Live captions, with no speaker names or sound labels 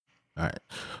All right.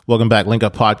 Welcome back, Link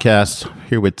Up Podcast.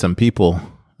 Here with some people.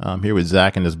 Here with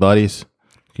Zach and his buddies.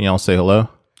 Can y'all say hello?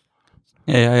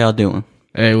 Hey, how y'all doing?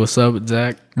 Hey, what's up,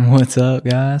 Zach? What's up,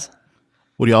 guys?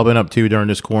 What have y'all been up to during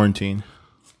this quarantine?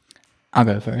 I'll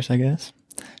go first, I guess.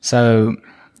 So,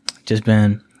 just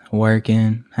been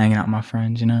working, hanging out with my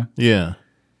friends, you know. Yeah.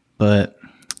 But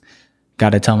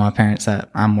got to tell my parents that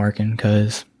I'm working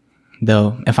because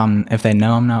if they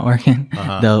know I'm not working,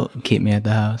 they'll keep me at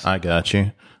the house. I got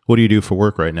you. What do you do for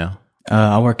work right now?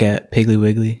 I work at Piggly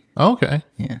Wiggly. Oh, okay.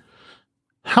 Yeah.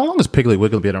 How long has Piggly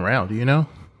Wiggly been around? Do you know?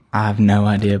 I have no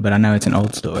idea, but I know it's an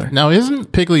old store. Now,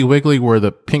 isn't Piggly Wiggly where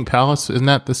the Pink Palace? Isn't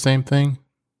that the same thing?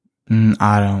 I'm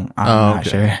not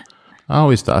sure. I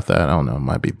always thought that. I don't know. It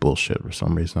might be bullshit for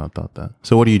some reason. I thought that.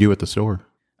 So what do you do at the store?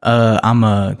 I'm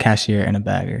a cashier and a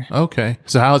bagger. Okay.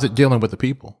 So how is it dealing with the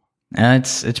people?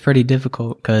 It's pretty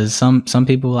difficult because some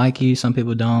people like you, some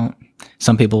people don't.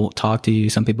 Some people talk to you,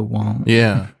 some people won't.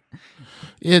 Yeah.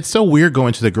 It's so weird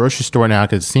going to the grocery store now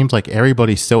because it seems like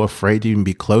everybody's so afraid to even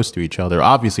be close to each other.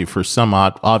 Obviously for some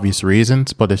obvious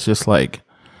reasons, but it's just like,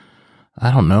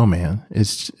 I don't know, man.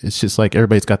 It's just like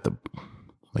everybody's got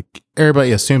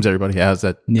everybody assumes everybody has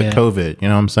the COVID. You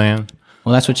know what I'm saying?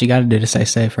 Well, that's what you got to do to stay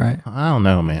safe, right? I don't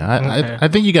know, man. I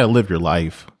think you got to live your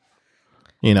life.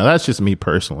 You know, that's just me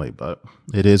personally, but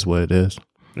it is what it is.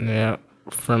 Yeah.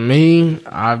 For me,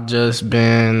 I've just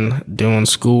been doing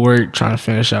schoolwork, trying to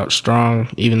finish out strong,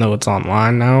 even though it's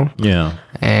online now. Yeah.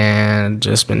 And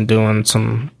just been doing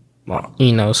some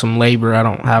labor. I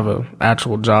don't have an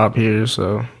actual job here,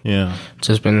 so yeah,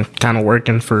 just been kind of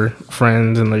working for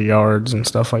friends in their yards and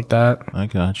stuff like that. I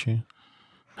got you.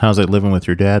 How's it living with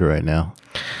your dad right now?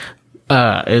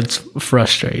 It's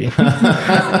frustrating.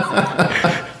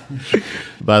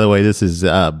 By the way, this is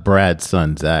Brad's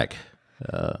son, Zach.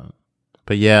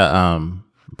 But yeah,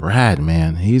 Brad,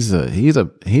 man, he's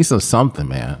a something,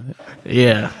 man.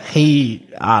 Yeah,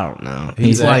 I don't know.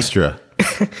 He's like, extra.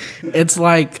 It's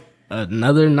like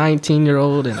another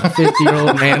 19-year-old in a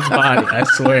 50-year-old man's body, I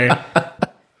swear.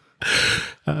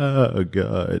 Oh,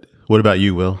 God. What about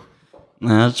you, Will?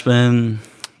 I've just been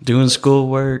doing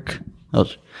schoolwork.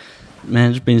 Just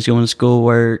been doing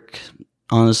schoolwork.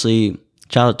 Honestly,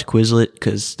 shout out to Quizlet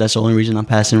because that's the only reason I'm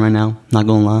passing right now. Not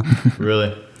gonna lie.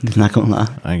 Really? Not gonna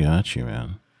lie. I got you,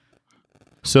 man.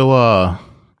 So, what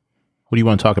do you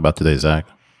want to talk about today, Zach?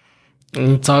 We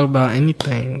can talk about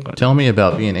anything. Tell me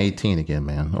about being 18 again,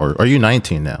 man. Or are you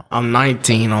 19 now? I'm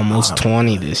 19, almost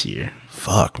 20 this year.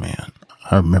 Fuck, man.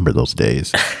 I remember those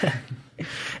days.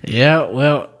 Yeah,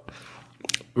 well,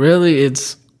 really,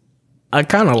 I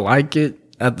kind of like it.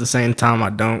 At the same time,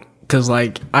 I don't. Because, I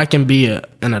can be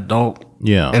an adult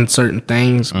in certain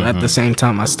things, but at the same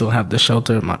time, I still have the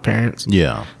shelter of my parents.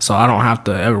 Yeah. So I don't have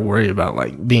to ever worry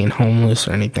about, being homeless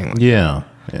or anything like that.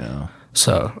 Yeah.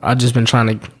 So I've just been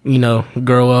trying to,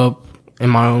 grow up in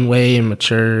my own way and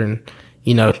mature and,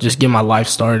 just get my life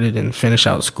started and finish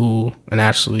out school and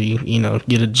actually,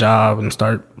 get a job and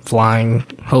start flying.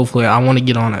 Hopefully, I want to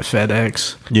get on at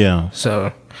FedEx. Yeah.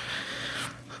 So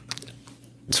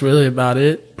it's really about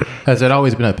it. Has that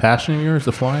always been a passion of yours,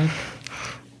 the flying?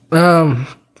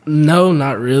 No,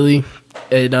 not really.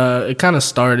 It kind of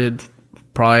started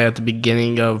probably at the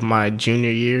beginning of my junior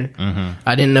year. Mm-hmm.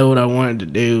 I didn't know what I wanted to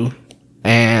do,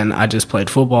 and I just played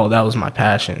football. That was my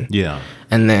passion. Yeah.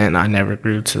 And then I never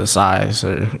grew to the size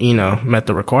or, met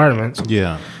the requirements.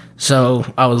 Yeah. So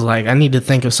I was like, I need to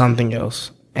think of something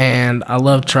else. And I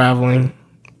love traveling.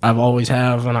 I've always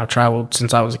have, and I've traveled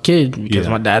since I was a kid because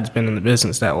my dad's been in the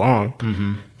business that long.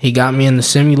 Mm-hmm. He got me in the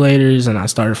simulators, and I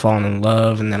started falling in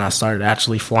love, and then I started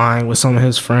actually flying with some of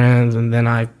his friends, and then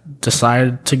I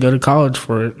decided to go to college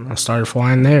for it, and I started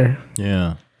flying there.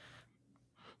 Yeah.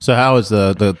 So how is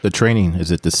the training? Is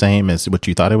it the same as what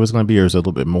you thought it was going to be, or is it a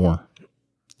little bit more?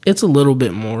 It's a little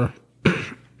bit more.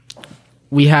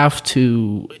 We have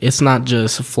to, it's not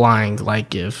just flying.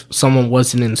 Like if someone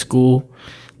wasn't in school,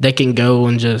 they can go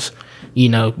and just,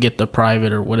 get the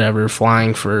private or whatever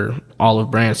flying for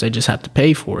Olive Branch. They just have to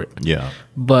pay for it. Yeah.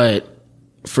 But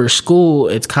for school,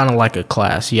 it's kind of like a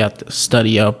class. You have to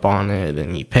study up on it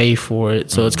and you pay for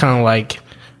it. So it's kind of like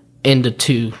into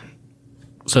two.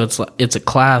 So it's a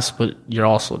class, but you're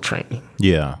also training.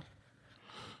 Yeah.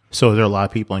 So are there a lot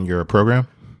of people in your program?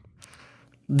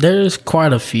 There's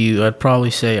quite a few. I'd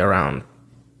probably say around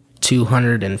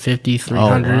 250,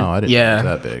 300. Oh, wow. I didn't know it was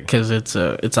that big. Because it's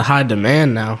a high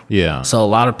demand now. Yeah. So a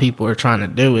lot of people are trying to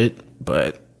do it,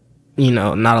 but,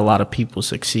 not a lot of people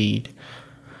succeed.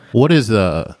 What is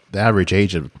the average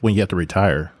age of when you have to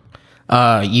retire?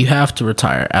 You have to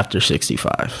retire after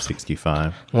 65.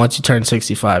 65. Once you turn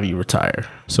 65, you retire.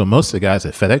 So most of the guys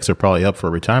at FedEx are probably up for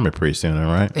retirement pretty soon,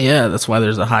 right? Yeah, that's why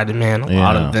there's a high demand. A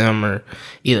lot of them are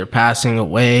either passing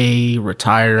away,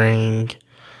 retiring,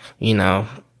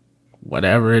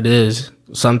 whatever it is.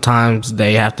 Sometimes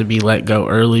they have to be let go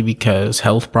early because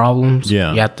health problems.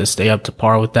 Yeah. You have to stay up to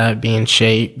par with that, be in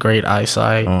shape, great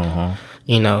eyesight,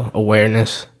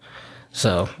 awareness.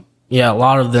 So, yeah, a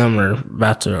lot of them are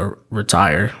about to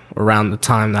retire around the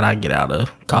time that I get out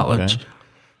of college. Okay.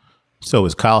 So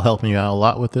is Kyle helping you out a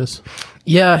lot with this?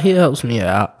 Yeah, he helps me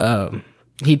out.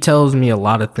 He tells me a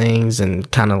lot of things and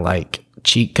kind of like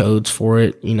cheat codes for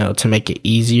it, to make it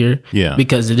easier. Yeah.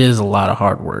 Because it is a lot of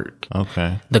hard work.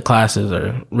 Okay. The classes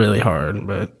are really hard,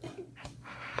 but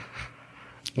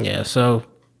yeah, so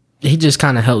he just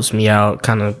kind of helps me out,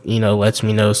 kind of, lets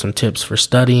me know some tips for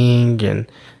studying,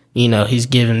 and, he's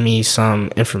given me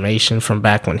some information from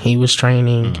back when he was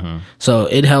training. Mm-hmm. So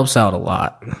it helps out a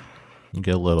lot. You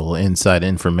get a little inside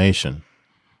information.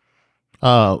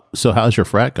 So how's your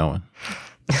frat going?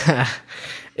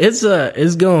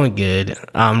 It's going good.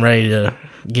 I'm ready to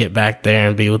get back there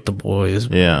and be with the boys.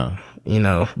 Yeah.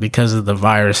 Because of the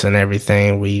virus and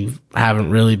everything, we haven't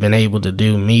really been able to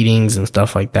do meetings and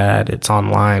stuff like that. It's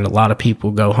online. A lot of people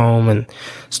go home and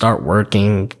start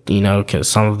working, because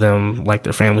some of them, like,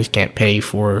 their families can't pay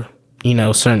for,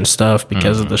 certain stuff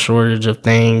because of the shortage of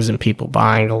things and people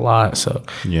buying a lot. So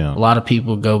yeah, a lot of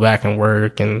people go back and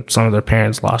work, and some of their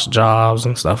parents lost jobs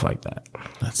and stuff like that.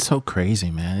 That's so crazy,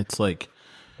 man. It's like,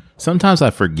 sometimes I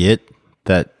forget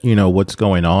that, what's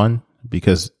going on,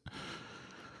 because,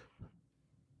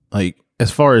 like,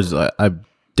 as far as I've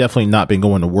definitely not been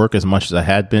going to work as much as I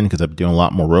had been, because I've been doing a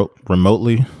lot more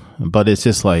remotely, but it's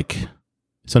just like,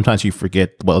 sometimes you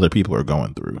forget what other people are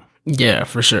going through. Yeah,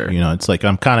 for sure. It's like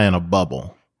I'm kind of in a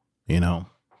bubble,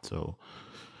 so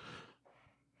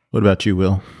what about you,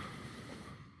 Will?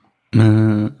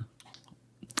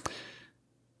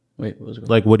 Wait, what was it?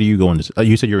 Like, what are you going to?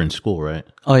 You said you're in school, right?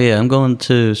 Oh yeah, I'm going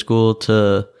to school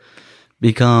to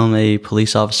become a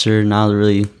police officer. Not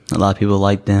really a lot of people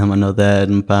like them. I know that.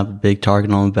 I'm a big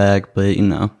target on my back, but I don't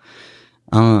know.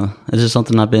 It's just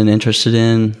something I've been interested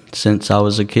in since I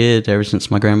was a kid. Ever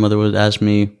since my grandmother would ask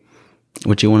me,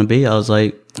 "What you want to be?" I was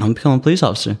like, "I'm becoming a police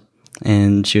officer,"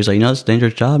 and she was like, "It's a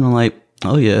dangerous job." And I'm like,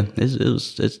 "Oh yeah,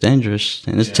 it's dangerous,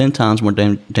 and it's 10 times more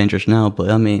dangerous now."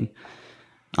 But I mean,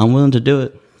 I'm willing to do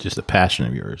it. Just a passion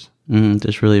of yours.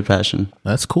 Just really a passion.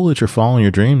 That's cool that you're following your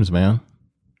dreams, man.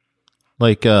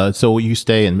 Like, so you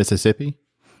stay in Mississippi?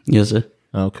 Yes, sir.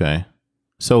 Okay.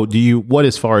 So what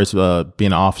as far as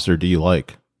being an officer do you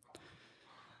like?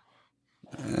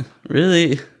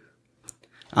 Really,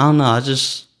 I don't know.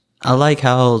 I like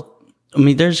how,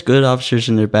 there's good officers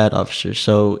and there's bad officers.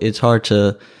 So it's hard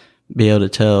to be able to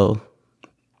tell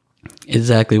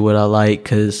exactly what I like,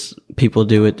 because people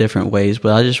do it different ways.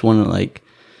 But I just want to,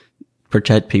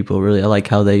 protect people, really. I like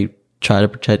how they try to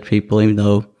protect people, even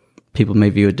though people may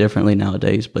view it differently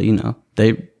nowadays. But,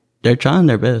 they're trying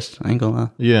their best. I ain't gonna lie.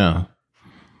 Yeah.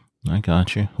 I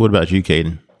got you. What about you,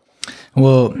 Caden?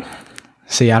 Well,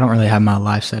 see, I don't really have my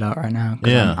life set out right now.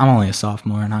 Yeah. I'm only a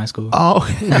sophomore in high school. Oh,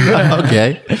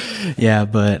 okay. Yeah,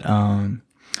 but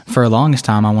for the longest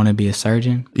time, I wanted to be a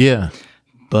surgeon. Yeah.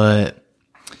 But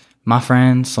my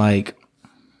friends, I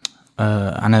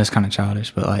know it's kind of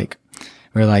childish, but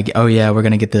we're like, oh yeah, we're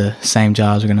gonna get the same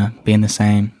jobs, we're gonna be in the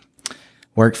same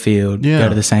work field, go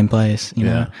to the same place, you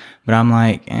know. But I'm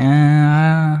like,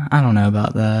 I don't know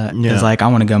about that, because I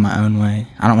want to go my own way.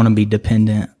 I don't want to be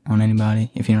dependent on anybody,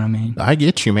 if you know what I mean. I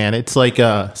get you, man. It's like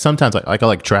sometimes I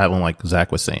like traveling, like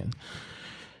Zach was saying,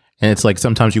 and it's like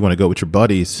sometimes you want to go with your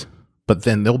buddies, but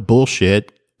then they'll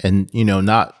bullshit and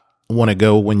not want to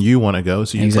go when you want to go,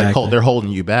 so you they're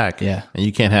holding you back. Yeah, and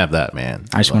you can't have that, man.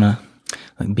 I just want to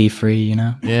be free,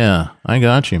 Yeah, I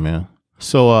got you, man.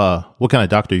 So what kind of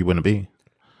doctor you want to be?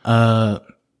 I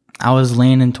was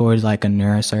leaning towards a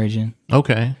neurosurgeon.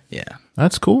 Okay. Yeah,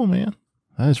 that's cool, man.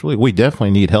 That's we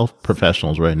definitely need health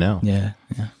professionals right now. Yeah.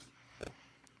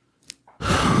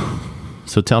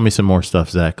 So tell me some more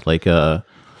stuff, Zach.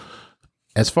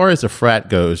 As far as the frat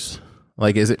goes,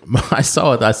 is it? I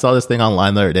saw this thing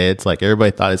online the other day. It's like everybody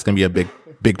thought it's gonna be a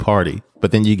big party, but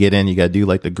then you get in, you got to do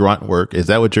the grunt work. Is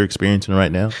that what you're experiencing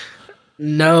right now?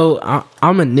 No,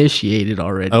 I'm initiated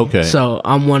already. Okay, so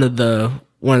I'm one of the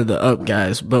up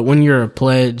guys. But when you're a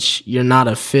pledge, you're not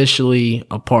officially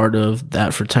a part of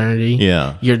that fraternity.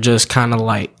 Yeah, you're just kind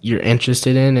of you're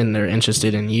interested in, and they're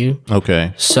interested in you.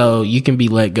 Okay, so you can be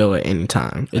let go at any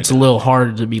time. It's a little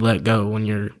harder to be let go when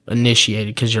you're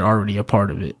initiated because you're already a part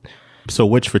of it. So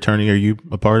which fraternity are you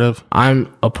a part of?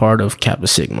 I'm a part of Kappa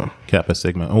Sigma. Kappa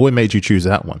Sigma. And what made you choose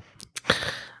that one?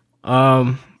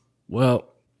 Well,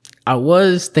 I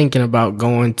was thinking about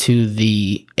going to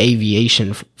the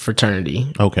aviation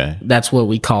fraternity. Okay. That's what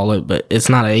we call it, but it's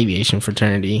not an aviation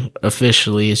fraternity.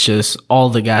 Officially, it's just all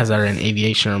the guys that are in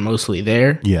aviation are mostly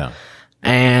there. Yeah.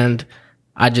 And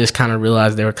I just kind of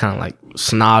realized they were kind of like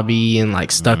snobby and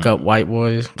like stuck up white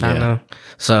boys kind of. Yeah.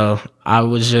 So I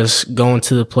was just going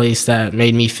to the place that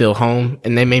made me feel home,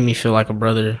 and they made me feel like a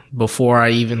brother before I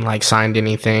even like signed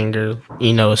anything or,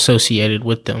 associated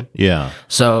with them. Yeah.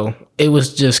 So it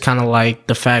was just kind of like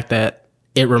the fact that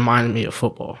it reminded me of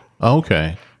football,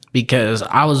 Okay. because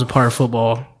I was a part of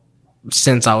football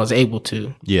since I was able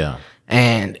to. Yeah.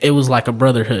 And it was like a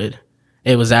brotherhood.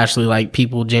 It was actually like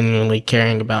people genuinely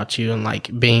caring about you and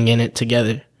like being in it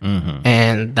together. Mm-hmm.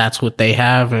 And that's what they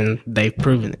have, and they've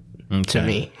proven it to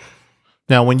me.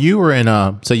 Now, when you were in,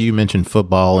 so you mentioned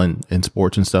football and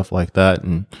sports and stuff like that.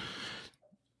 And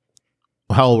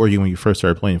how old were you when you first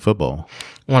started playing football?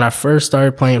 When I first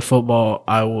started playing football,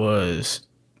 I was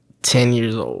 10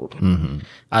 years old. Mm-hmm.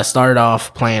 I started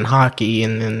off playing hockey,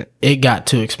 and then it got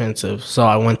too expensive. So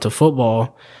I went to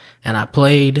football. And I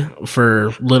played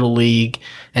for Little League,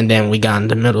 and then we got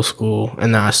into middle school,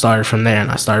 and then I started from there,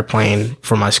 and I started playing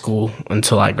for my school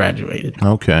until I graduated.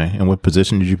 Okay. And what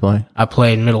position did you play? I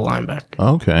played middle linebacker.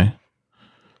 Okay.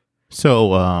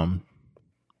 So,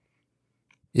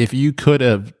 if you could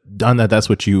have done that, that's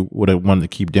what you would have wanted to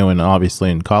keep doing,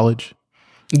 obviously, in college?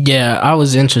 Yeah, I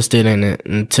was interested in it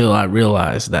until I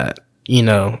realized that,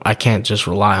 I can't just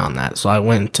rely on that. So I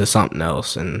went into something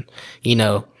else, and,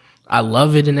 I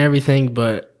love it and everything,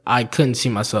 but I couldn't see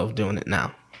myself doing it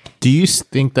now. Do you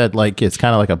think that like it's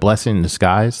kind of like a blessing in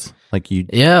disguise? Like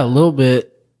yeah, a little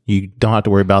bit. You don't have to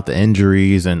worry about the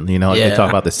injuries, and they talk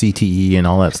about the CTE and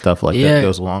all that stuff like that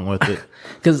goes along with it.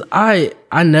 Because I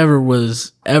never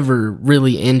was ever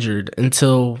really injured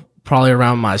until probably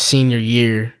around my senior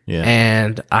year. Yeah.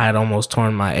 And I had almost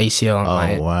torn my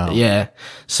ACL. Wow. Yeah.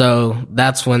 So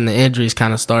that's when the injuries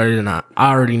kind of started, and I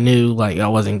already knew like I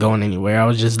wasn't going anywhere. I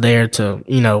was just there to,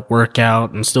 work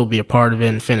out and still be a part of it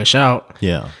and finish out.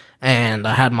 Yeah. And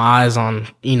I had my eyes on,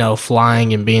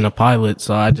 flying and being a pilot.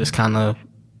 So I just kind of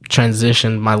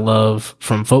transitioned my love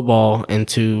from football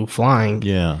into flying.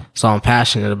 Yeah. So I'm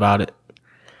passionate about it.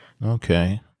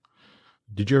 Okay.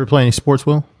 Did you ever play any sports,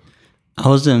 Will? I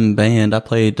was in band. I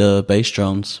played bass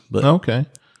drums, but Okay.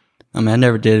 I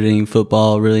never did any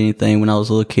football, really anything. When I was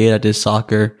a little kid, I did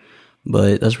soccer,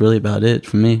 but that's really about it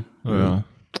for me. Well,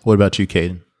 what about you,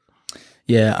 Caden?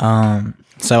 Yeah.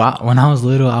 So when I was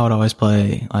little, I would always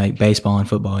play like baseball and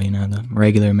football, the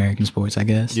regular American sports, I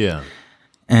guess. Yeah.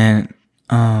 And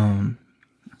I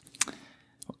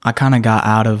kind of got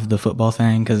out of the football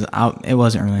thing because it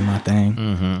wasn't really my thing.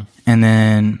 Mm-hmm. And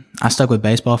then I stuck with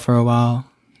baseball for a while,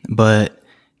 but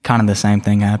kind of the same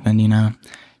thing happened,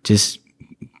 just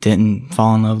didn't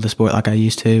fall in love with the sport like I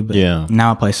used to. But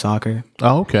now I play soccer.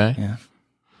 Oh, okay. Yeah.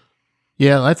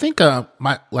 Yeah, I think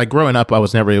growing up, I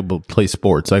was never able to play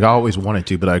sports. Like I always wanted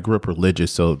to, but I grew up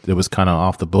religious, so it was kind of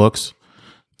off the books.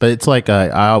 But it's like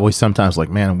I always sometimes like,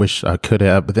 man, I wish I could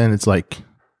have. But then it's like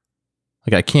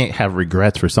I can't have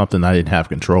regrets for something I didn't have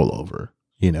control over,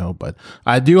 But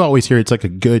I do always hear it's like a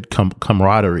good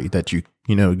camaraderie that you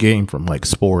gain from like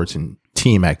sports and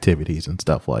team activities and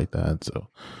stuff like that. So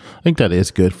I think that is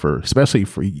good especially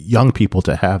for young people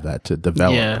to have that, to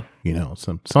develop. Yeah.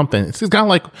 Something. It's kind of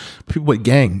like people with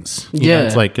gangs.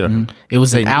 It's like it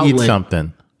was they an outlet. need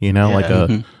something.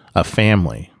 Like a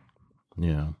family.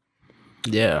 Yeah.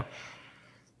 Yeah.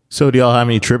 So do y'all have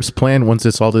any trips planned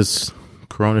once all this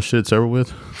Corona shit's over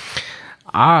with?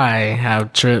 I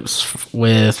have trips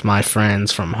with my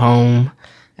friends from home,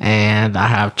 and I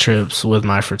have trips with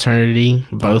my fraternity.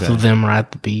 Both of them are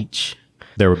at the beach.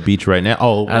 They're at beach right now.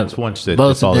 Oh, it's once that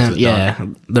both all of them, this is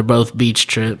done. they're both beach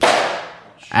trips.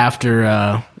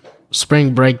 After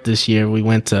spring break this year, we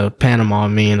went to Panama.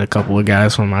 Me and a couple of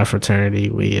guys from my fraternity.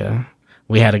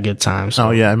 We had a good time.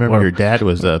 So I remember your dad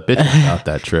was bitching about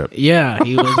that trip. Yeah,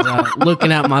 he was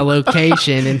looking at my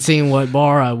location and seeing what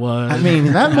bar I was. I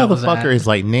mean, that motherfucker is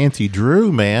like Nancy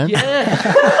Drew, man.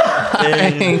 Yeah.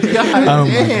 God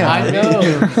damn. I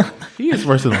know. He is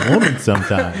worse than a woman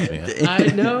sometimes, man. I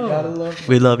know.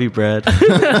 We love you, Brad.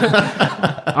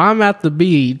 I'm at the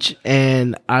beach,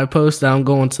 and I posted I'm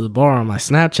going to the bar on my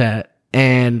Snapchat,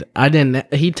 and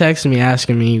he texted me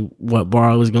asking me what bar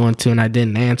I was going to, and I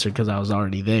didn't answer because I was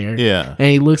already there. Yeah. And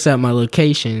he looks at my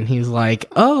location, and he's like,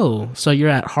 "Oh, so you're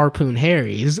at Harpoon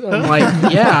Harry's?" I'm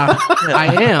like, "Yeah,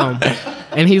 I am."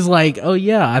 And he's like, "Oh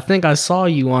yeah, I think I saw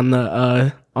you on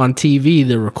the on TV,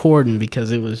 they're recording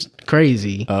because it was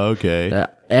crazy. Okay.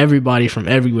 Everybody from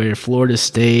everywhere, Florida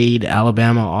State,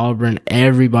 Alabama, Auburn,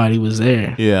 everybody was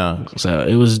there. Yeah. So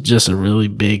it was just a really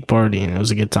big party, and it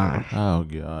was a good time. Oh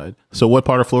God. So what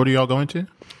part of Florida y'all going to?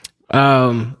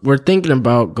 We're thinking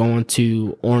about going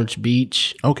to Orange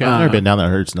Beach. Okay, I've never been down there. I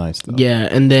heard it's nice though. Yeah,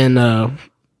 and then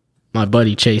my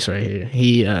buddy Chase right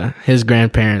here, his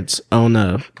grandparents own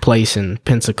a place in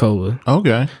Pensacola,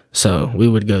 Okay. so we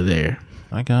would go there.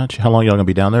 I got you. How long y'all gonna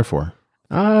be down there for?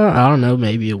 I don't know,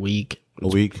 maybe a week. A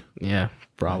week. Yeah,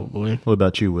 probably. What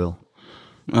about you, Will?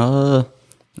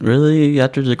 Really,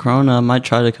 after the corona, I might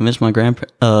try to convince my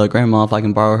grandma if I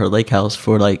can borrow her lake house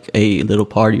for like a little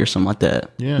party or something like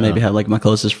that. Yeah. Maybe have like my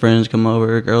closest friends come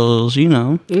over, girls, you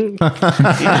know. You know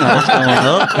what's going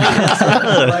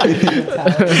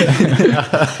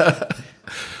up.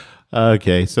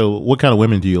 Okay, so what kind of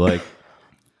women do you like?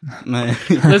 Man.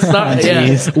 Let's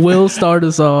start. We'll start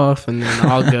us off, and then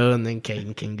I'll go, and then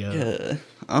Caden can go.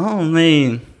 Oh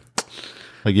man.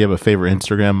 Like, you have a favorite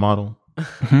Instagram model?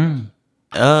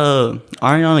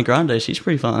 Ariana Grande, she's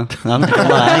pretty fun. I'm not gonna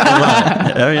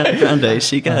lie. Ariana Grande,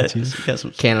 she got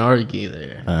some. Can't argue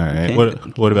there. All right.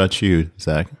 Okay. What about you,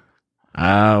 Zach?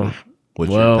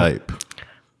 What's your type?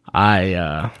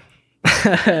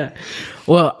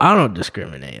 Well, I don't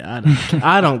discriminate.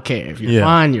 I don't care. If you're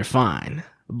fine, you're fine.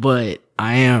 But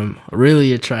I am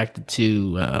really attracted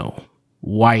to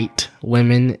white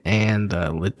women and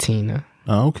Latina.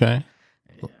 Oh, okay.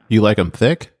 You like them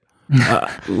thick?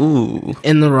 Ooh.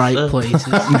 In the right places.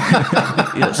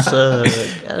 Yes,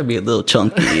 gotta be a little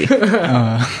chunky.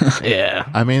 Yeah.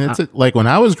 I mean, it's like when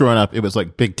I was growing up, it was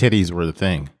like big titties were the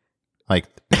thing. Like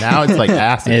now it's like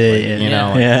acid, you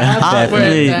know?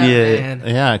 Definitely.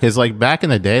 Yeah, because like back in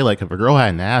the day, like if a girl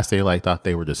had an ass, they like thought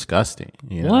they were disgusting.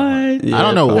 You know? What? I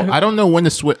don't know. I don't know when the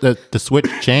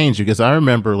switch changed, because I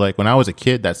remember like when I was a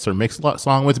kid, that Sir Mix-a-Lot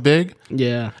song was big,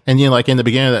 Yeah. and you know, like in the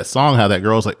beginning of that song, how that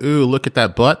girl's like, "Ooh, look at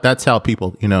that butt." That's how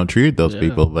people, you know, treated those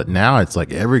people. But now it's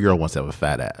like every girl wants to have a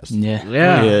fat ass. Yeah.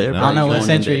 Yeah. I don't know what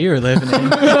century you were living in.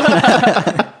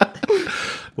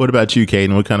 What about you,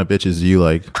 Caden? What kind of bitches do you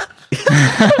like?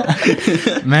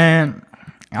 Man,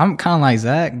 I'm kind of like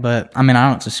Zach, but I mean, I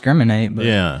don't discriminate. But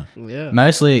Yeah,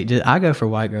 mostly, I go for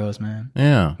white girls, man.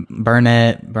 yeah.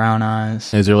 Brunette, brown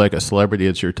eyes. Is there like a celebrity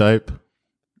that's your type?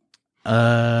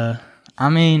 I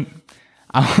mean,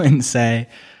 I wouldn't say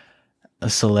a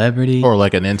celebrity. Or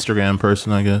like an Instagram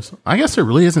person, I guess. I guess there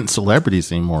really isn't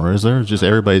celebrities anymore, is there? Just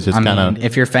everybody's just I kind mean, of.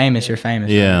 if you're famous, you're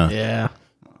famous. Yeah. Yeah.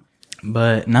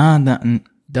 But nah,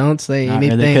 Don't say not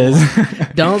anything. really, 'cause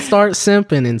Don't start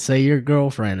simping and say your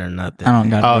girlfriend or nothing. I don't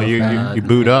got. Oh, a girlfriend. you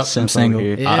boot up? I'm single.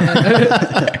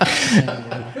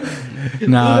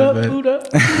 Nah, but Look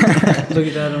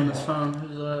at that on his phone.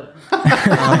 Who's that?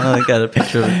 I got a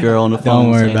picture of a girl on the phone.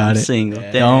 Don't worry saying about I'm it.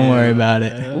 Single. don't worry about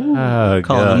it. Oh, Calling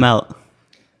God. them out.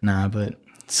 Nah, but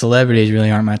celebrities really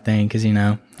aren't my thing because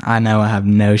I know I have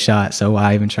no shot, so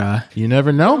why even try? You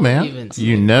never know, man. even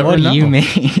You never What know. do you mean?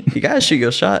 You gotta shoot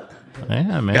your shot.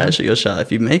 Yeah, man. You gotta shoot your shot.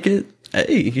 If you make it,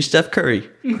 hey, you Steph Curry.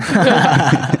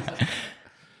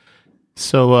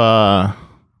 So,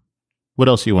 what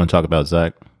else do you want to talk about,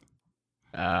 Zach?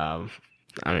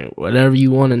 I mean, whatever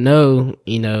you want to know,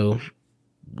 you know,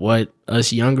 what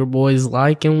us younger boys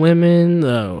like in women,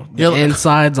 the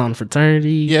insides on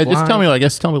fraternity. Yeah, just tell me. I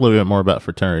guess tell me a little bit more about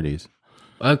fraternities.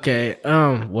 Okay.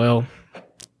 Well,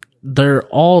 they're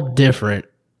all different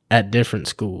at different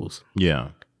schools. Yeah.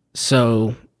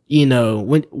 So, you know,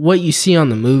 what you see on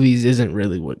the movies isn't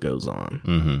really what goes on.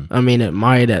 Mm-hmm. I mean, it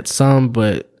might at some,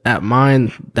 but at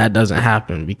mine, that doesn't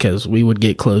happen because we would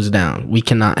get closed down. We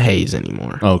cannot haze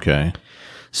anymore. Okay.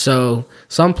 So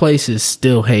some places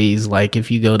still haze. Like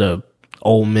if you go to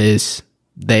Ole Miss,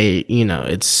 they, you know,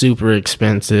 it's super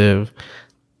expensive.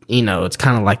 You know, it's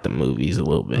kind of like the movies a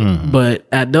little bit. But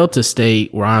at Delta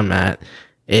State, where I'm at,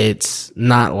 it's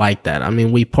not like that. I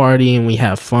mean, we party and we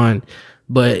have fun,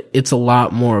 but it's a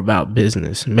lot more about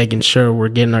business, making sure we're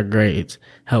getting our grades,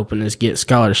 helping us get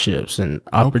scholarships and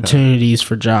opportunities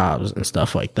for jobs and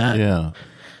stuff like that. Yeah.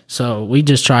 So we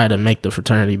just try to make the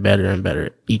fraternity better and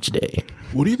better each day.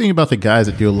 What do you think about the guys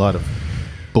that do a lot of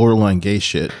borderline gay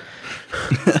shit?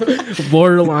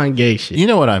 Borderline gay shit. You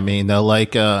know what I mean, though.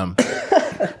 Like,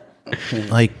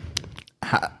 like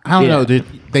I don't know.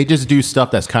 They just do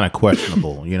stuff that's kind of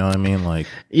questionable. You know what I mean? Like,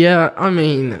 Yeah, I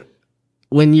mean,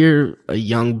 when you're a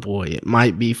young boy, it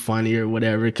might be funny or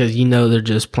whatever because they're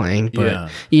just playing. But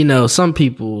some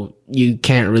people you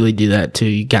can't really do that to.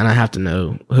 You kind of have to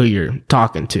know who you're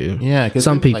talking to. Yeah, because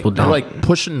some people they're don't like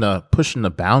pushing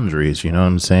the boundaries. You know what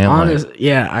I'm saying?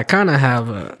 I kind of have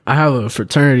a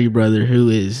fraternity brother who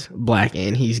is black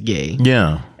and he's gay.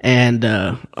 Yeah, and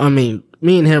I mean,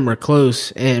 me and him are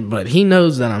close, but he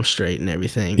knows that I'm straight and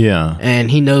everything. Yeah,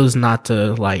 and he knows not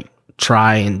to like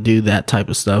try and do that type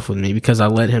of stuff with me because I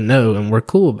let him know and we're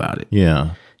cool about it.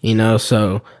 Yeah.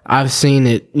 So I've seen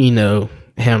it,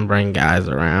 him bring guys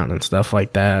around and stuff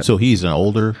like that. So he's an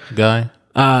older guy?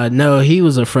 No, he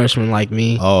was a freshman like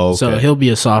me. Oh, okay. So he'll be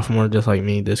a sophomore just like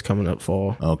me this coming up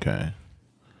fall. Okay.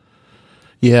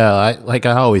 Yeah, I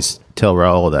always tell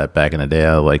Raul that back in the day,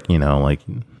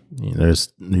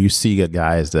 you see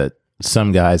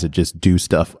some guys that just do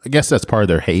stuff. I guess that's part of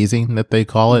their hazing that they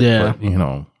call it. Yeah.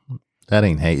 But, that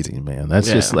ain't hazing, man.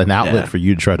 That's just an outlet for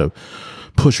you to try to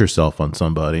push yourself on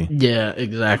somebody. Yeah,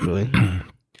 exactly.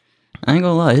 I ain't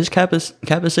gonna lie, his Kappa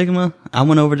Sigma, I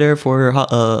went over there for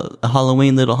a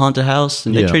Halloween little haunted house,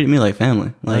 and they treated me like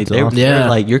family. Like they're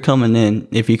like, you're coming in.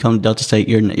 If you come to Delta State,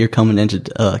 you're coming into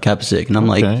Kappa Sig, and I'm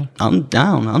like, I'm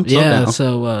down. I'm so down.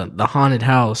 So the haunted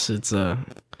house, it's a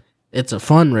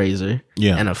fundraiser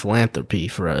and a philanthropy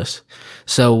for us.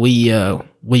 So we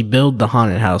build the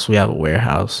haunted house. We have a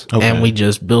warehouse and we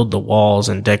just build the walls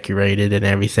and decorate it and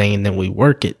everything. And then we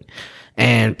work it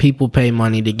and people pay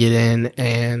money to get in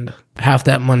and half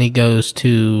that money goes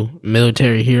to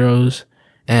military heroes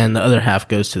and the other half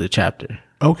goes to the chapter.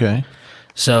 Okay.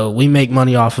 So we make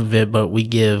money off of it, but we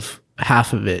give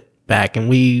half of it back.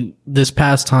 And this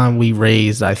past time we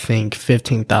raised, I think,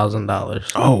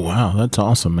 $15,000. Oh, wow. That's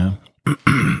awesome, man.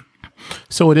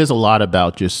 So it is a lot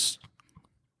about just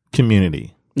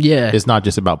community. Yeah. It's not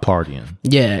just about partying.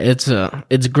 Yeah,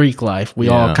 it's Greek life. We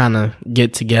all kind of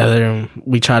get together and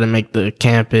we try to make the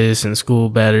campus and school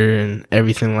better and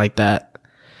everything like that.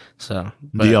 So,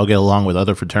 do y'all get along with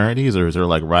other fraternities or is there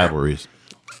like rivalries?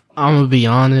 I'm going to be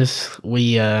honest,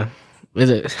 we're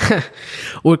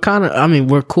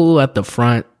cool at the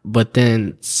front, but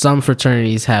then some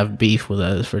fraternities have beef with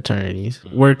other fraternities.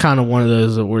 We're kind of one of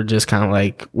those that we're just kind of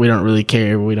like, we don't really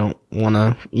care. We don't want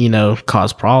to,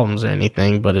 cause problems or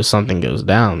anything, but if something goes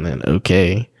down, then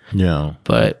okay. Yeah.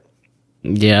 But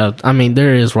yeah,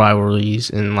 there is rivalries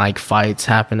and like fights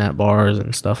happen at bars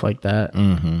and stuff like that.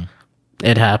 Mm-hmm.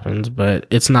 It happens, but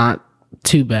it's not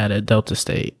too bad at Delta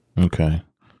State. Okay.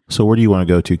 So where do you want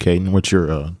to go to, Caden? What's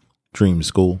your dream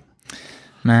school?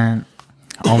 Man,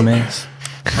 Ole Miss.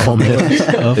 Ole Miss.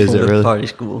 Is it really? Party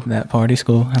school. That party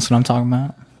school. That's what I'm talking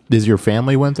about. Does your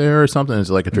family went there or something? Is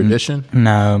it like a tradition?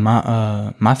 No,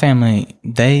 my family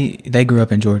they grew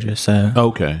up in Georgia, so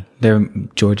okay, they're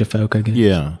Georgia folk, I guess.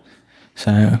 Yeah.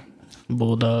 So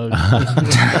Bulldog.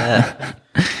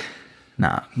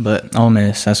 Nah, but Ole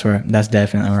Miss. That's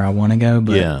definitely where I want to go.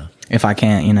 But yeah, if I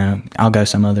can't, I'll go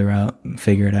some other route and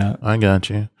figure it out. I got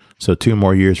you. So 2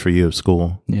 more years for you of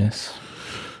school. Yes.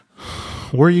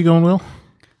 Where are you going, Will?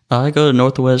 I go to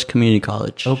Northwest Community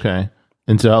College. Okay.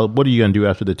 And so what are you going to do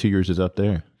after the 2 years is up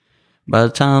there? By the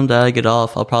time that I get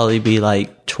off, I'll probably be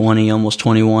like 20, almost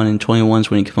 21, and 21 is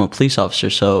when you become a police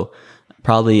officer. So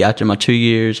probably after my 2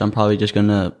 years, I'm probably just going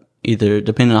to either,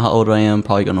 depending on how old I am,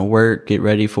 probably going to work,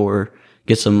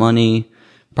 get some money,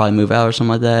 probably move out or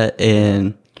something like that.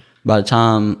 And by the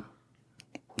time,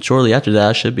 shortly after that,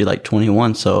 I should be like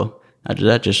 21. So after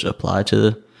that, just apply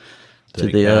to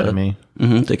the academy.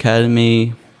 The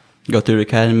academy, go through the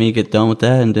academy, get done with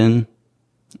that, and then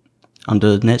I'm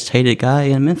the next hated guy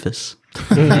in Memphis.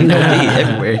 Ain't no me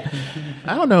everywhere.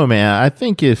 I don't know, man. I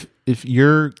think if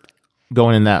you're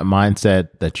going in that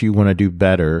mindset that you want to do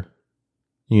better,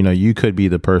 you could be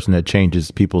the person that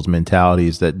changes people's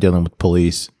mentalities that dealing with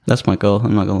police. That's my goal.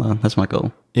 I'm not gonna lie. That's my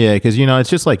goal. Yeah, because it's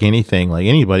just like anything. Like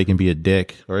anybody can be a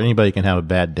dick, or anybody can have a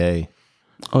bad day.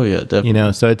 Oh yeah,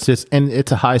 definitely. So it's just, and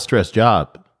it's a high stress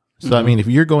job. So I mean, if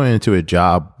you're going into a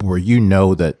job where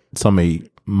that somebody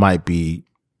might be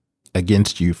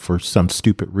against you for some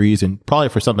stupid reason, probably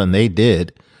for something they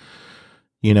did,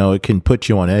 it can put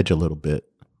you on edge a little bit.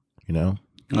 Oh,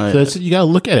 yeah. So you got to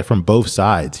look at it from both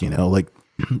sides. Like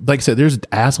I said, there's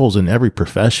assholes in every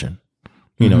profession.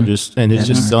 Just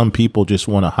some people just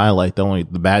want to highlight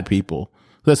the bad people.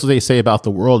 That's what they say about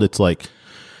the world. It's like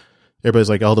everybody's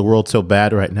like, "Oh, the world's so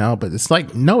bad right now," but it's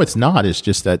like, no, it's not. It's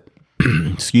just that,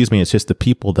 excuse me, it's just the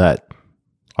people that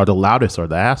are the loudest are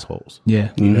the assholes.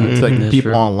 Yeah, it's like That's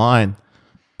people true. online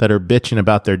that are bitching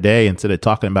about their day instead of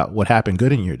talking about what happened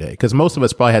good in your day. Because most of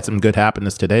us probably had some good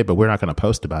happiness today, but we're not going to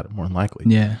post about it more than likely.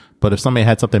 Yeah. But if somebody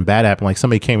had something bad happen, like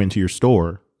somebody came into your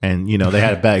store and they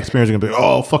had a bad experience, they're gonna be,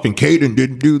 oh, fucking Caden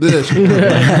didn't do this.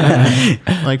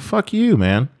 Like, fuck you,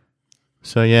 man.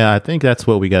 So yeah, I think that's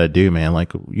what we got to do, man.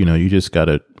 Like, you just got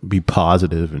to be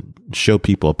positive and show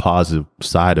people a positive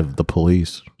side of the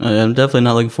police. I'm definitely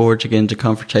not looking forward to getting into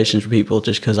confrontations with people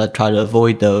just because I try to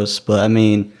avoid those. But I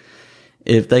mean,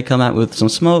 if they come out with some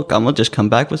smoke, I'm gonna just come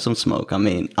back with some smoke. I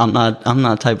mean, I'm not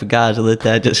the type of guy to let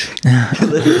that just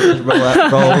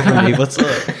roll over me. What's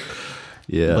up?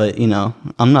 Yeah. But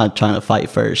I'm not trying to fight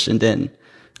first, and then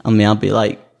I'll be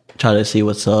like try to see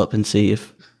what's up and see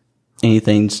if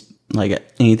anything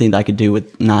that I could do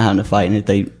with not having to fight. And if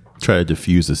they try to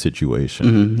diffuse the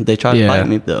situation. they try to fight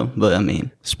me though, but I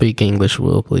mean, speak English,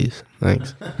 Will, please.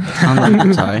 Thanks.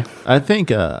 I'm sorry. I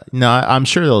think I'm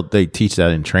sure they teach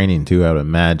that in training too, I would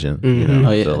imagine.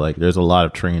 Oh, yeah. So like there's a lot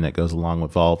of training that goes along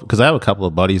with all, because I have a couple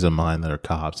of buddies of mine that are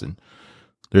cops, and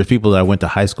there's people that I went to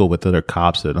high school with that are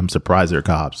cops that I'm surprised they're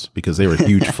cops because they were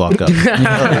huge fuck ups.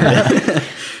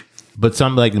 But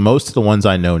most of the ones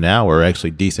I know now are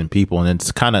actually decent people, and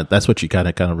it's that's what you kind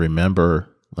of remember,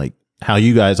 like how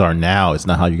you guys are now is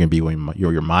not how you're gonna be when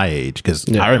you're my age. Because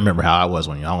I remember how I was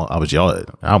when I was y'all.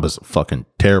 I was a fucking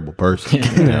terrible person.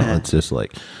 It's just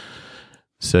like,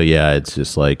 so yeah, it's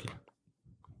just like,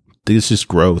 it's just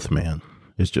growth, man.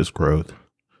 It's just growth.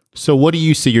 So what do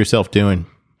you see yourself doing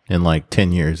in like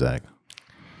 10 years, Zach?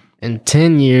 In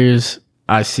 10 years,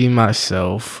 I see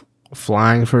myself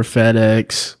flying for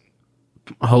FedEx,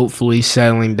 hopefully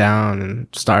settling down and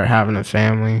start having a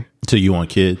family. So you want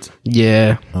kids?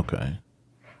 Yeah. Okay.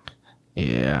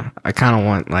 Yeah. I kind of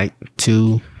want like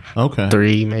 2, Okay.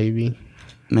 3 maybe.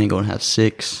 Man, gonna have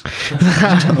 6.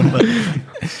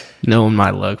 Knowing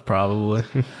my luck, probably.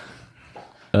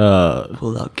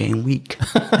 Pull out game week.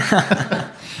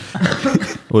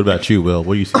 What about you, Will?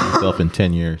 What do you see yourself in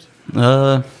 10 years?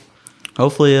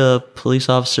 Hopefully a police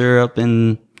officer up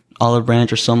in Olive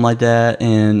Branch or something like that,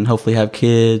 and hopefully have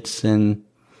kids. And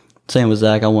same with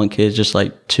Zach, I want kids, just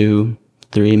like 2,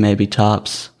 3 maybe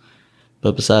tops.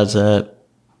 But besides that,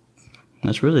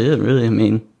 that's really it, really. I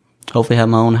mean, hopefully have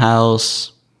my own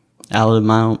house, out of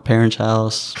my own parents'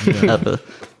 house, have a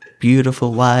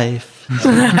beautiful wife,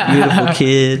 beautiful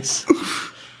kids.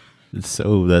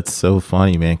 That's so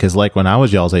funny, man. Because like when I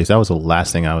was y'all's age, that was the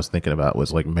last thing I was thinking about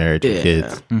was like marriage and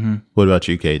kids. Mm-hmm. What about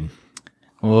you, Caden?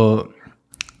 Well,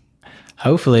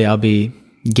 hopefully I'll be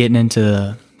getting into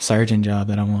the surgeon job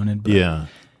that I wanted. Yeah.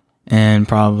 And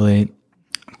probably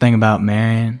think about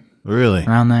marrying. Really?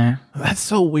 Around there. That's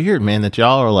so weird, man, that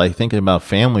y'all are like thinking about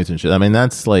families and shit. I mean,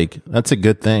 that's a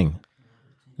good thing.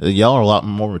 Y'all are a lot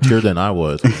more mature than I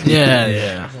was.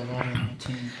 Yeah.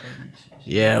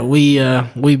 Yeah,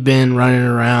 we've been running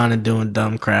around and doing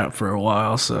dumb crap for a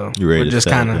while, so You're we're just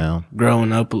settle kind down. of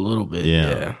growing up a little bit.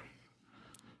 Yeah.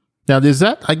 Now, does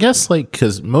that, I guess, like,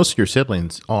 because most of your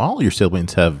siblings, all your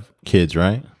siblings have kids,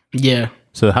 right? Yeah.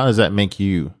 So how does that make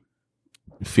you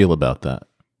feel about that?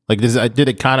 Like, did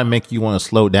it kind of make you want to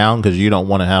slow down because you don't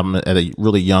want to have them at a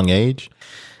really young age?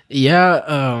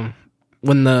 Yeah.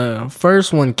 When the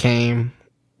first one came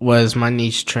was my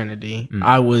niece Trinity.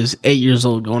 I was 8 years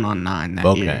old going on 9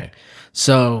 that year.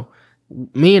 So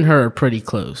me and her are pretty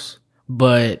close,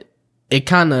 but it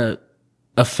kind of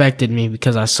affected me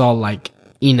because I saw like,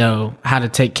 how to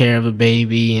take care of a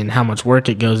baby and how much work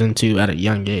it goes into at a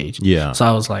young age. Yeah. So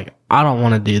I was like, I don't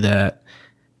want to do that.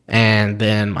 And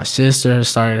then my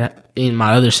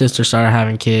other sister started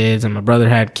having kids, and my brother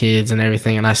had kids and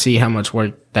everything. And I see how much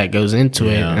work that goes into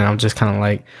it. And I'm just kind of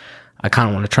like, I kind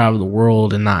of want to travel the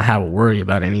world and not have to worry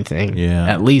about anything. Yeah.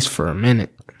 At least for a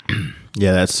minute.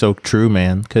 Yeah, that's so true,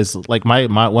 man. Because like my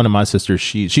one of my sisters,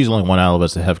 she's the only one out of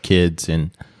us to have kids,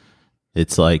 and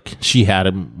it's like she had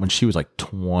him when she was like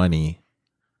 20.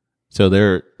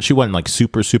 So she wasn't like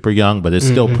super, super young, but it's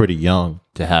still pretty young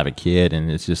to have a kid. And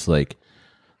it's just like,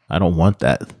 I don't want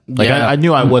that. Like I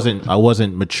knew I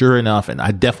wasn't mature enough, and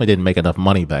I definitely didn't make enough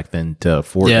money back then to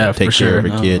afford to take care of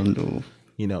a kid.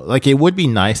 No. Like it would be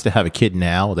nice to have a kid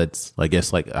now. That's, I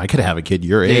guess, like I could have a kid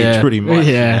your age pretty much.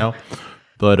 Yeah.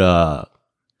 But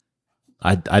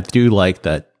I do like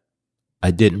that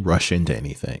I didn't rush into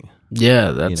anything.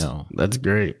 Yeah, that's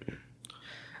great.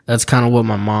 That's kind of what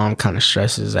my mom kind of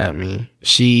stresses at me.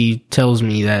 She tells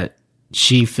me that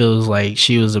she feels like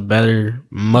she was a better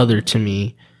mother to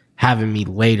me having me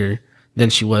later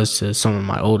than she was to some of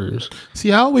my olders.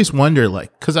 See, I always wonder,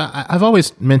 like, because I've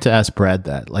always meant to ask Brad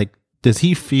that, like, does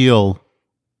he feel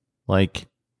like,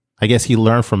 I guess he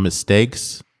learned from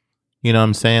mistakes? You know what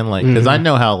I'm saying? Like, because I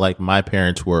know how, like, my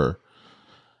parents were,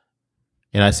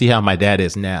 and I see how my dad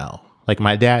is now. Like,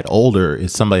 my dad older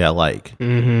is somebody I like.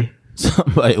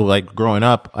 like growing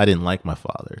up, I didn't like my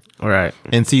father. Right.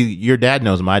 And see, your dad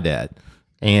knows my dad.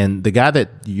 And the guy that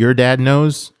your dad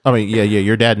knows,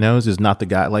 your dad knows is not the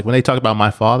guy. Like when they talk about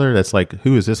my father, that's like,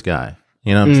 who is this guy?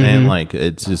 You know what I'm saying? Like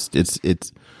it's just,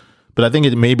 it's, but I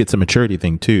think maybe it's a maturity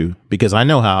thing too, because I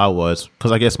know how I was,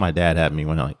 because I guess my dad had me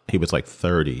when he was like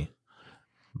 30.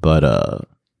 But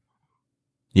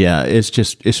yeah,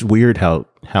 it's weird how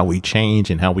we change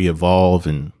and how we evolve,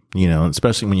 and you know,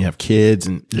 especially when you have kids,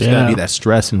 and there's gotta be that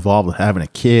stress involved with having a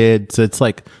kid. So it's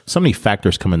like so many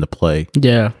factors come into play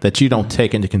that you don't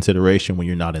take into consideration when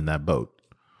you're not in that boat.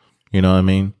 You know what I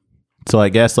mean? So I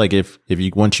guess like if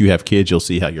you once you have kids, you'll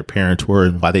see how your parents were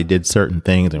and why they did certain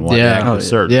things and why they acted a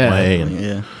certain way.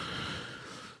 And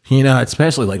you know,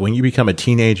 especially like when you become a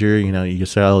teenager, you know, you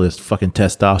just have all this fucking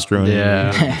testosterone.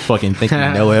 You fucking think you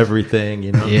know everything,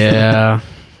 you know? Yeah.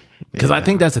 Because I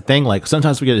think that's the thing. Like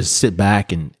sometimes we got to sit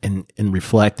back and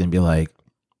reflect and be like,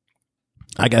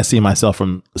 I got to see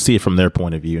it from their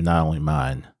point of view, not only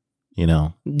mine, you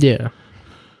know? Yeah.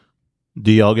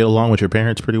 Do y'all get along with your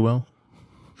parents pretty well?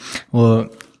 Well,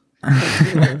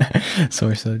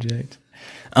 sore subject.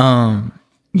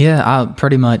 Yeah, I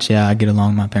get along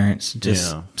with my parents.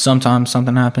 Just sometimes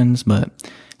something happens, but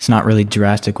it's not really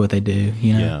drastic what they do,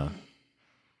 you know? Yeah.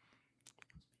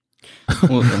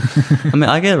 Well, I mean,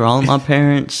 I get along with my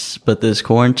parents, but this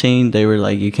quarantine, they were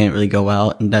like, you can't really go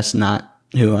out, and that's not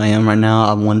who I am right now.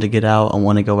 I wanted to get out. I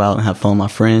want to go out and have fun with my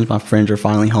friends. My friends are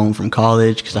finally home from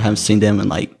college because I haven't seen them in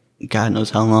like God knows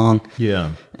how long.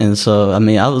 Yeah. And so, I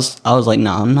mean, I was like,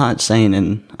 nah, I'm not saying,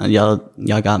 and y'all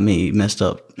got me messed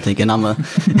up thinking y'all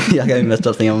got me messed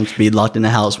up thinking I'm going to be locked in the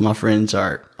house when my friends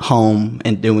are home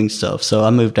and doing stuff. So I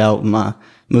moved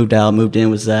in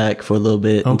with Zach for a little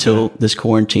bit until this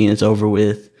quarantine is over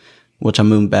with, which I'm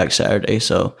moving back Saturday.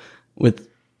 So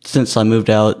since I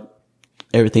moved out,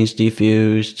 everything's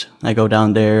defused. I go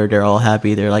down there, they're all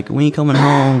happy. They're like, when are you coming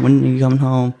home? When are you coming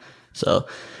home? So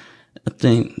I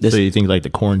think So you think like the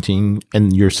quarantine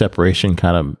and your separation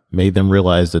kind of made them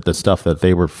realize that the stuff that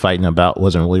they were fighting about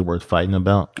wasn't really worth fighting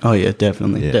about? Oh yeah,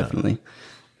 definitely.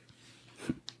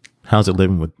 How's it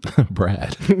living with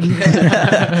Brad?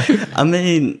 I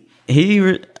mean,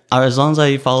 as long as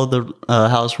I follow the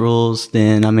house rules,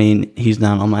 then I mean, he's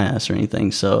not on my ass or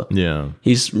anything. So Yeah.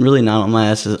 he's really not on my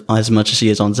ass as much as he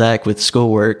is on Zach with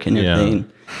schoolwork and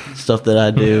everything, stuff that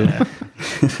I do.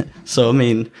 So I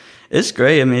mean, it's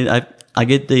great. I mean, I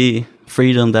get the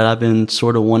freedom that I've been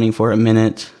sort of wanting for a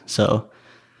minute. So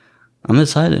I'm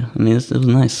excited. I mean, it was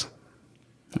nice.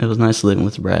 It was nice living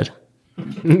with Brad.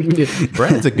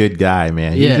 Brad's a good guy,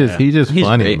 man. Yeah. He's just He's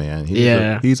funny, great. man.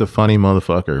 He's a funny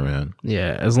motherfucker, man.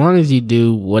 Yeah, as long as you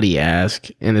do what he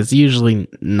asks, and it's usually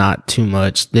not too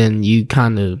much, then you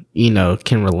kind of, you know,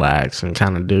 can relax and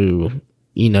kind of do,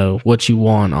 you know, what you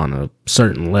want on a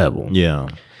certain level. Yeah.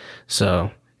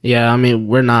 So, yeah, I mean,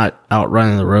 we're not out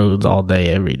running the roads all day,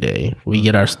 every day. We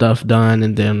get our stuff done,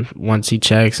 and then once he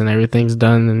checks and everything's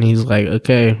done, then he's like,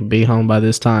 okay, be home by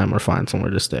this time or find somewhere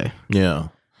to stay. Yeah.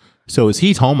 So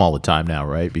he's home all the time now,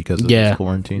 right? Because of this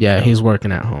quarantine? Yeah, he's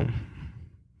working at home.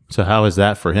 So how is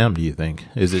that for him, do you think?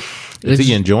 Is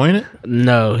he enjoying it?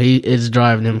 No, it's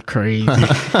driving him crazy.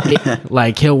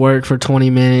 Like he'll work for 20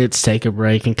 minutes, take a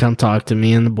break, and come talk to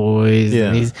me and the boys. Yeah.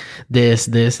 And he's this,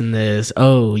 and this.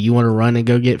 Oh, you want to run and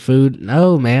go get food?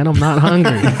 No, man, I'm not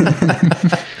hungry.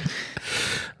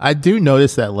 I do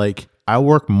notice that like I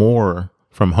work more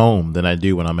from home than I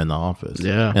do when I'm in the office.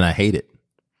 Yeah. And I hate it.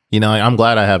 You know, I'm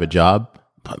glad I have a job,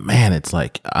 but man, it's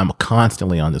like I'm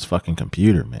constantly on this fucking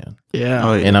computer, man. Yeah.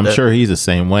 Oh, yeah. And I'm sure he's the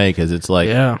same way because it's like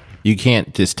you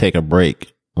can't just take a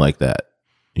break like that,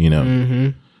 you know.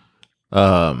 Mm-hmm.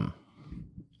 I'm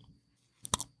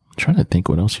trying to think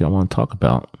what else y'all want to talk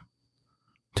about.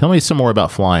 Tell me some more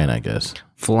about flying, I guess.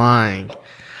 Flying.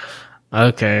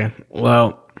 Okay.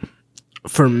 Well,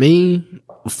 for me,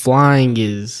 flying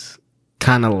is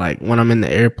kind of like when I'm in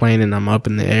the airplane and I'm up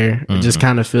in the air, it just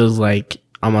kind of feels like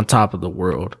I'm on top of the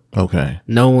world. Okay.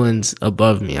 No one's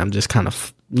above me. I'm just kind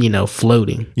of, you know,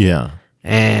 floating. Yeah.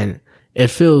 And it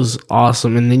feels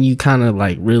awesome. And then you kind of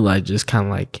like realize just kind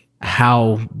of like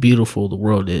how beautiful the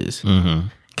world is. Mm-hmm.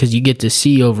 Because you get to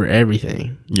see over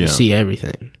everything. Yeah. You see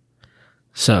everything.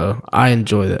 So I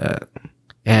enjoy that.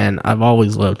 And I've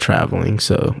always loved traveling.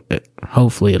 So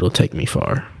hopefully it'll take me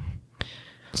far.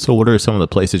 So what are some of the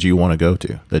places you want to go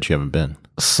to that you haven't been?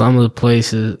 Some of the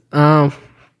places, I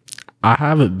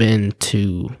haven't been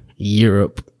to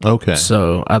Europe. Okay.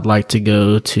 So I'd like to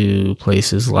go to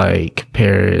places like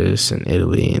Paris and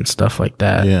Italy and stuff like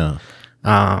that. Yeah.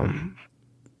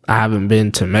 I haven't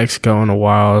been to Mexico in a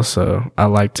while, so I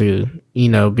like to,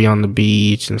 be on the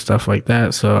beach and stuff like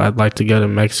that. So I'd like to go to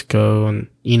Mexico and,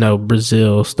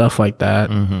 Brazil, stuff like that.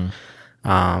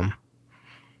 I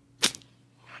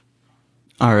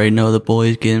already know the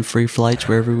boys getting free flights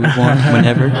wherever we want,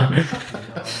 whenever.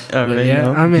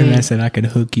 I said I could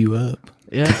hook you up.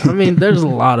 Yeah, there's a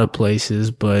lot of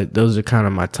places, but those are kind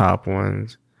of my top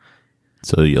ones.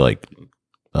 So you like,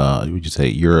 would you say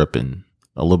Europe and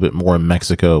a little bit more in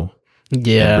Mexico?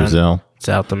 Yeah, and Brazil,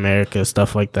 South America,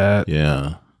 stuff like that.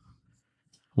 Yeah.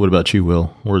 What about you,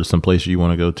 Will? Where are some places you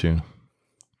want to go to?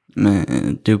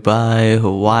 Man, Dubai,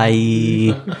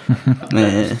 Hawaii,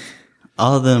 man,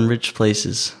 all them rich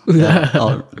places.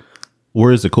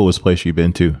 Where is the coolest place you've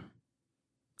been to?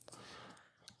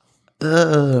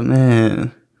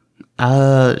 Man.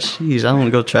 Jeez, I don't want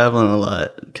to go traveling a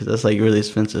lot because that's like really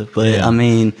expensive. But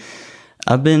Yeah.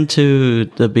 I've been to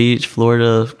the beach,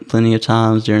 Florida, plenty of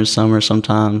times during summer,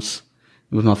 sometimes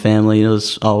with my family. It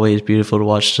was always beautiful to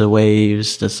watch the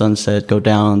waves, the sunset go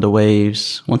down on the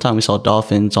waves. One time we saw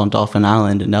dolphins on Dolphin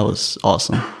Island, and that was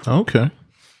awesome. Okay.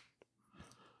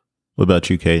 What about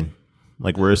you, Cade?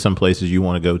 Like, where are some places you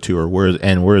want to go to, or where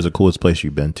is the coolest place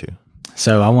you've been to?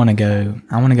 So I want to go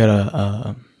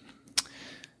to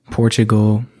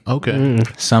Portugal. Okay.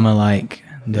 Some of like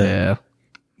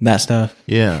that stuff.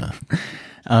 Yeah.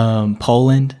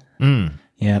 Poland.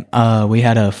 Yeah. We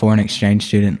had a foreign exchange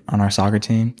student on our soccer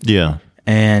team, Yeah.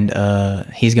 and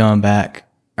he's going back,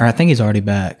 or I think he's already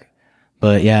back.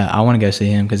 But yeah, I want to go see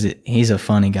him because he's a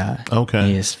funny guy. Okay.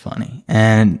 He is funny,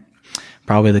 and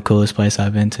probably the coolest place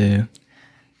I've been to.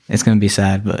 It's going to be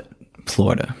sad, but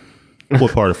Florida,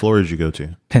 What part of Florida did you go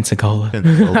to? Pensacola.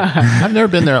 I've never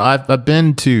been there. I've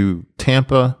been to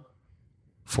Tampa,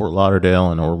 Fort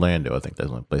Lauderdale, and Orlando. I think that's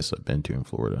the only place I've been to in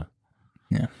Florida.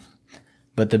 Yeah.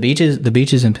 But the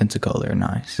beaches in Pensacola are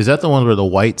nice. Is that the one where the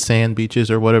white sand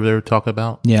beaches or whatever they were talking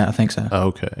about? Yeah, I think so.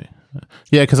 Okay.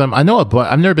 Yeah, because I know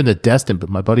I've never been to Destin, but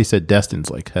my buddy said Destin's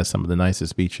like has some of the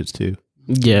nicest beaches too.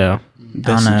 Yeah. I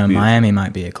don't know. Miami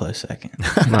might be a close second.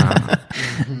 Nah.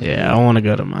 Yeah, I want to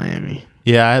go to Miami.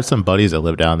 Yeah, I have some buddies that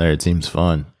live down there. It seems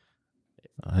fun.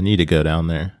 I need to go down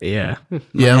there. Yeah.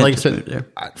 Yeah, like I just moved said,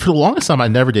 there. for the longest time, I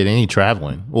never did any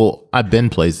traveling. Well, I've been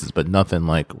places, but nothing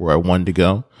like where I wanted to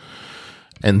go.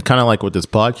 And kind of like with this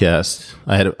podcast,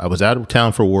 I was out of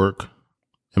town for work,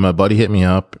 and my buddy hit me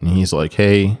up, and he's like,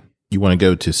 "Hey, you want to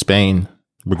go to Spain?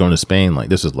 We're going to Spain. Like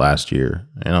this is last year."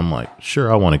 And I'm like,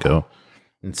 "Sure, I want to go."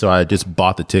 And so I just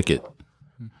bought the ticket,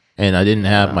 and I didn't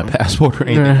have my passport or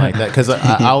anything like that because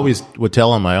I always would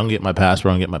tell him I don't get my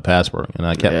passport, and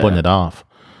I kept putting it off.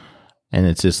 And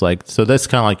it's just like, so that's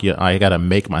kind of like, I got to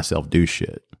make myself do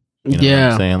shit. You know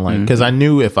what I'm saying? Like, because I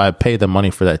knew if I paid the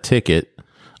money for that ticket,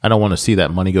 I don't want to see that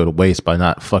money go to waste by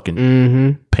not fucking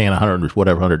paying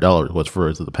 $100 was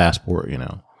for the passport,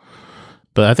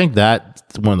 But I think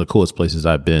that's one of the coolest places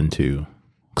I've been to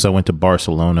because I went to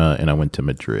Barcelona and I went to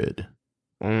Madrid.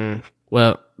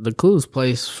 Well, the coolest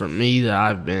place for me that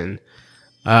I've been,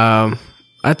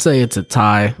 I'd say it's a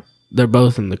tie. They're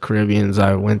both in the Caribbean.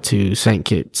 I went to St.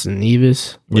 Kitts and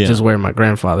Nevis, which is where my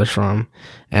grandfather's from,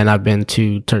 and I've been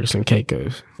to Turks and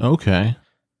Caicos. Okay.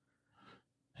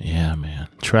 Yeah, man.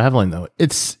 Traveling though,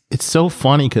 it's so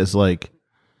funny because like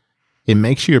it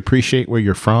makes you appreciate where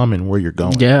you're from and where you're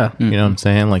going. Yeah. You know what I'm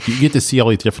saying? Like you get to see all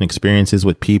these different experiences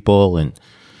with people, and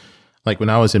like when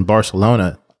I was in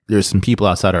Barcelona, there's some people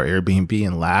outside our Airbnb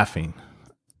and laughing.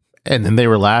 And then they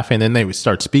were laughing, and then they would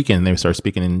start speaking, and they would start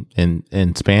speaking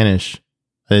in Spanish.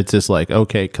 And it's just like,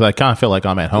 okay, because I kind of feel like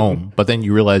I'm at home, but then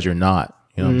you realize you're not.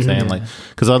 You know what I'm saying? Like,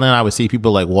 because then I would see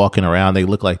people like walking around, they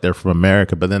look like they're from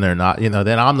America, but then they're not.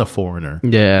 Then I'm the foreigner.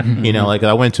 Yeah. Like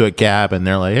I went to a cab, and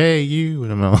they're like, "Hey, you,"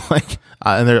 and I'm like,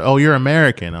 and they're, "Oh, you're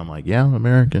American." I'm like, "Yeah, I'm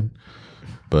American."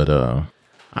 But all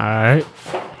right.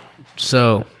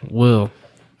 So, Will,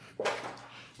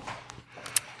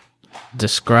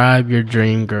 describe your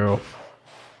dream girl.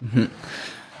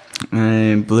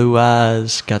 Man, blue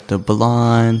eyes, got the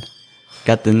blonde,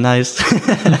 got the nice,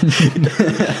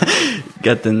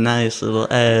 got the nice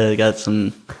little ass, got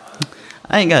some.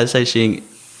 I ain't gotta say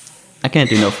I can't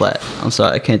do no flat. I'm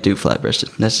sorry, I can't do flat breasted.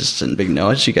 That's just a big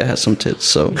no. She gotta have some tits.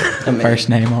 So First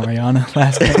name Ariana,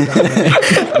 last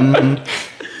name.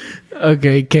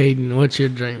 Okay, Caden, what's your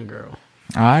dream girl?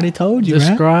 I already told you. Right?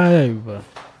 Describe.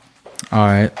 All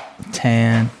right,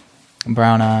 tan,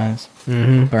 brown eyes,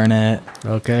 brunette,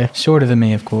 Okay. shorter than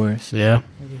me, of course. Yeah.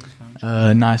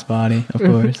 Nice body, of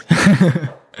course.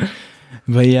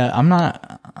 But yeah, I'm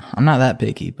not that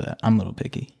picky, but I'm a little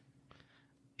picky.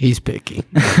 He's picky.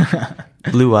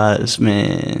 blue eyes,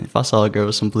 man. if I saw a girl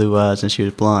with some blue eyes and she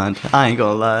was blonde, I ain't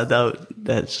gonna lie.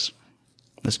 That's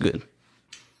good.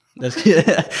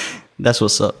 That's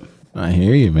what's up. I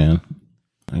hear you, man.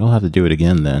 I'm gonna have to do it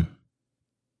again then.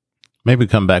 Maybe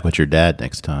come back with your dad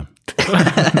next time.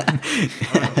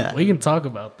 We can talk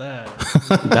about that.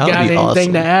 That Got would be anything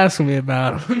awesome. to ask me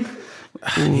about?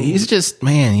 He's just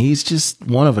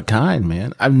one of a kind,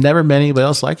 man. I've never met anybody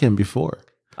else like him before.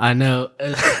 I know.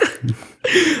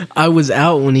 I was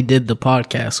out when he did the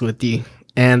podcast with you,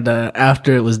 and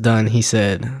after it was done, he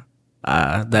said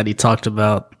that he talked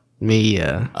about me.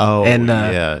 Yeah.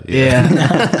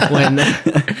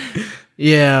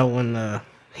 When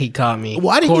he caught me.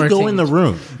 Why did he go in the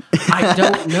room? I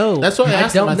don't know. That's what I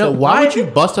asked him. I said, why would you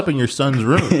bust up in your son's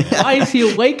room? Why is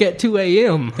he awake at 2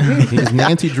 a.m.? He's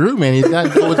Nancy Drew, man. He's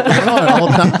got to know what's going on all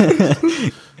the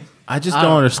time. I just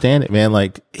don't understand it, man.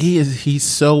 Like, he's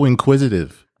so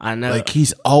inquisitive. I know. Like,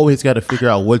 he's always got to figure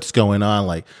out what's going on.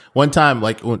 Like, one time,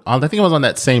 like, I think I was on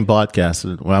that same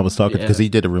podcast when I was talking, because he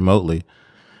did it remotely.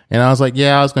 And I was like,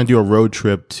 yeah, I was going to do a road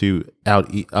trip to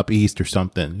up east or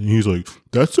something. And he's like,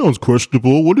 that sounds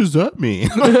questionable. What does that mean?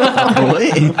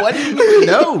 What do you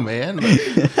know, man?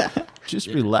 Like, just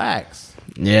relax.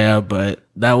 Yeah, but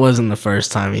that wasn't the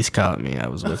first time he's caught me. I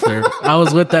was with her. I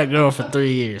was with that girl for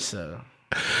 3 years, so.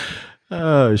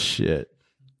 Oh, shit.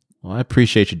 Well, I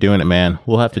appreciate you doing it, man.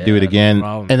 We'll have to do it again. No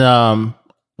problem. And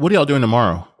what are y'all doing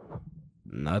tomorrow?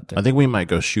 Nothing. I think we might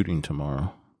go shooting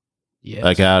tomorrow. Yes.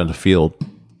 Like out in the field.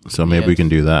 So maybe we can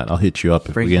do that. I'll hit you up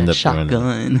if Bring we end that up doing it.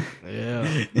 shotgun.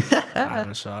 Yeah. I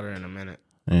haven't shot her in a minute.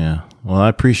 Yeah. Well, I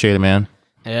appreciate it, man.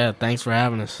 Yeah, thanks for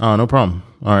having us. Oh, no problem.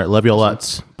 All right. Love you all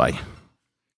lots. Bye.